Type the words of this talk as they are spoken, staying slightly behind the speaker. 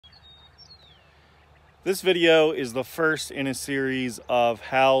This video is the first in a series of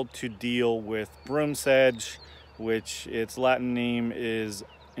how to deal with Broomsedge, which its Latin name is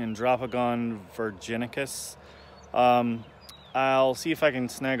Andropogon virginicus. I'll see if I can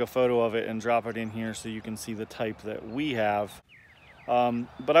snag a photo of it and drop it in here so you can see the type that we have.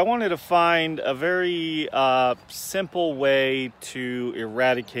 But I wanted to find a very simple way to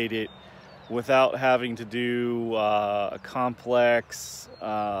eradicate it without having to do a complex,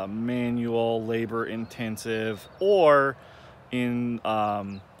 manual, labor-intensive, or in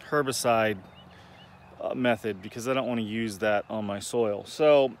herbicide method, because I don't want to use that on my soil.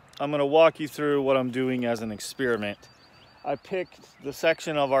 So I'm going to walk you through what I'm doing as an experiment. I picked the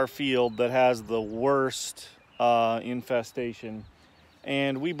section of our field that has the worst infestation,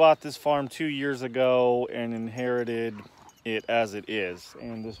 and we bought this farm 2 years ago and inherited it as it is,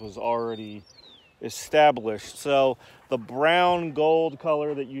 and this was already established. So the brown gold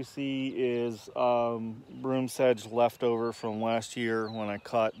color that you see is Broomsedge leftover from last year when I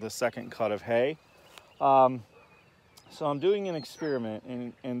cut the second cut of hay. So I'm doing an experiment,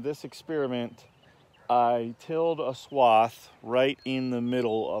 and in this experiment I tilled a swath right in the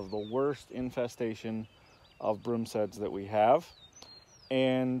middle of the worst infestation of broomsedge that we have,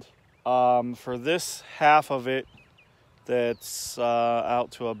 and for this half of it that's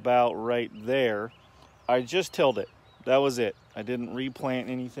out to about right there, I just tilled it. That was it. I didn't replant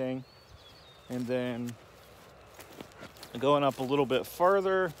anything. And then going up a little bit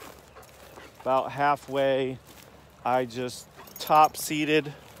further, about halfway, I just top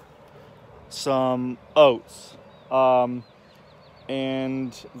seeded some oats.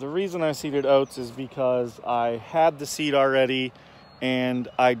 And the reason I seeded oats is because I had the seed already, and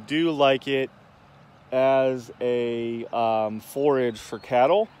I do like it as a forage for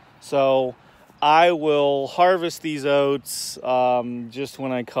cattle. So I will harvest these oats just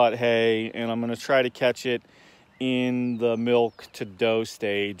when I cut hay, and I'm going to try to catch it in the milk to dough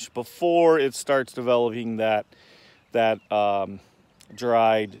stage before it starts developing that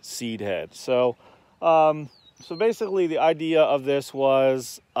dried seed head. So so basically the idea of this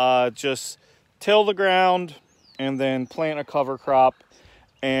was just till the ground and then plant a cover crop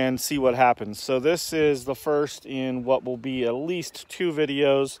and see what happens. So this is the first in what will be at least 2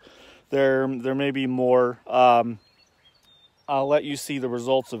 videos. There may be more. I'll let you see the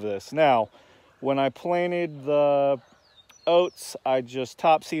results of this. Now, when I planted the oats, I just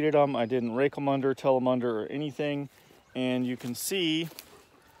top seeded them. I didn't rake them under, till them under, or anything. And you can see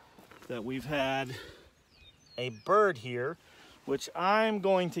that we've had a bird here, which I'm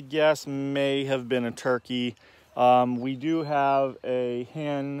going to guess may have been a turkey. We do have a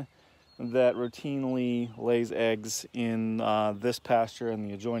hen that routinely lays eggs in this pasture and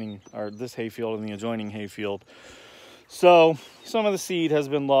the adjoining, or this hayfield and the adjoining hayfield. So some of the seed has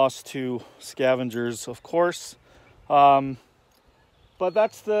been lost to scavengers, of course. But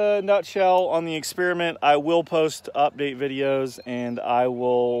that's the nutshell on the experiment. I will post update videos, and I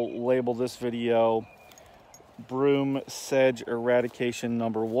will label this video Broomsedge eradication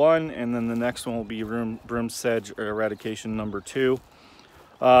number 1, and then the next one will be Broomsedge eradication number 2.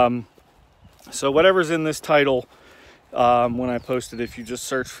 So whatever's in this title, when I post it, if you just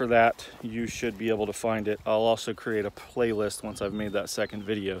search for that, you should be able to find it. I'll also create a playlist once I've made that second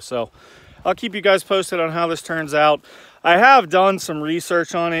video. So I'll keep you guys posted on how this turns out. I have done some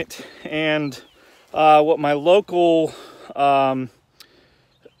research on it, and what my local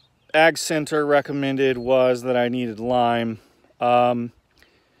ag center recommended was that I needed lime. I'm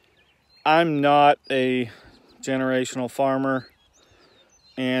not a generational farmer,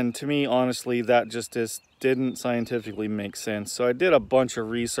 and to me, honestly, that just didn't scientifically make sense. So I did a bunch of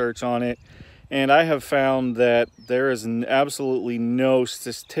research on it, and I have found that there is absolutely no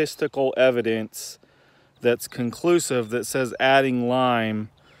statistical evidence that's conclusive that says adding lime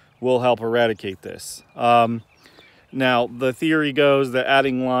will help eradicate this. Now, the theory goes that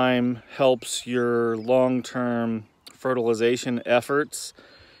adding lime helps your long-term fertilization efforts,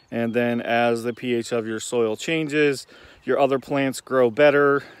 and then as the pH of your soil changes, your other plants grow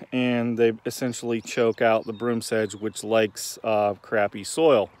better, and they essentially choke out the broomsedge, which likes crappy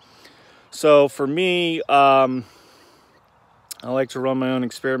soil. So for me, I like to run my own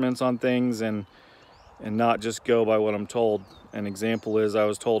experiments on things and not just go by what I'm told. An example is I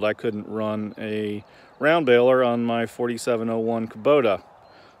was told I couldn't run a round baler on my 4701 Kubota.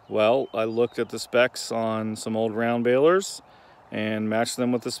 Well, I looked at the specs on some old round balers and matched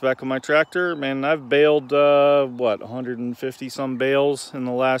them with the spec of my tractor. Man, I've baled, what, 150 some bales in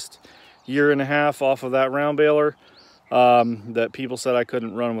the last year and a half off of that round baler. that people said I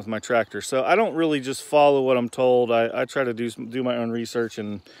couldn't run with my tractor. So I don't really just follow what I'm told. I try to do my own research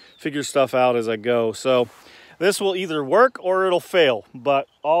and figure stuff out as I go. So this will either work or it'll fail, but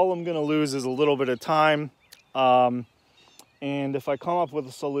all I'm gonna lose is a little bit of time. And if I come up with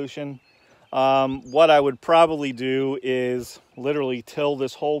a solution, what I would probably do is literally till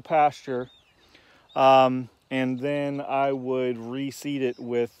this whole pasture, and then I would reseed it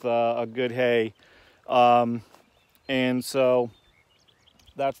with a good hay. And so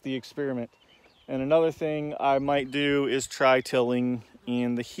that's the experiment. And another thing I might do is try tilling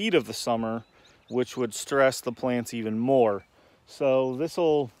in the heat of the summer, which would stress the plants even more. So this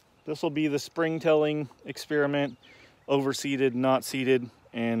will be the spring tilling experiment, overseeded, not seeded,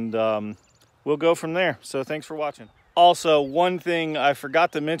 and we'll go from there. So thanks for watching. Also, one thing I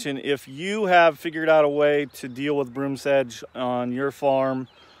forgot to mention, if you have figured out a way to deal with broom sedge on your farm,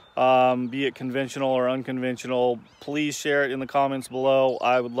 be it conventional or unconventional, please share it in the comments below.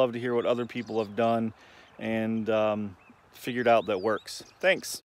 I would love to hear what other people have done and figured out that works. Thanks.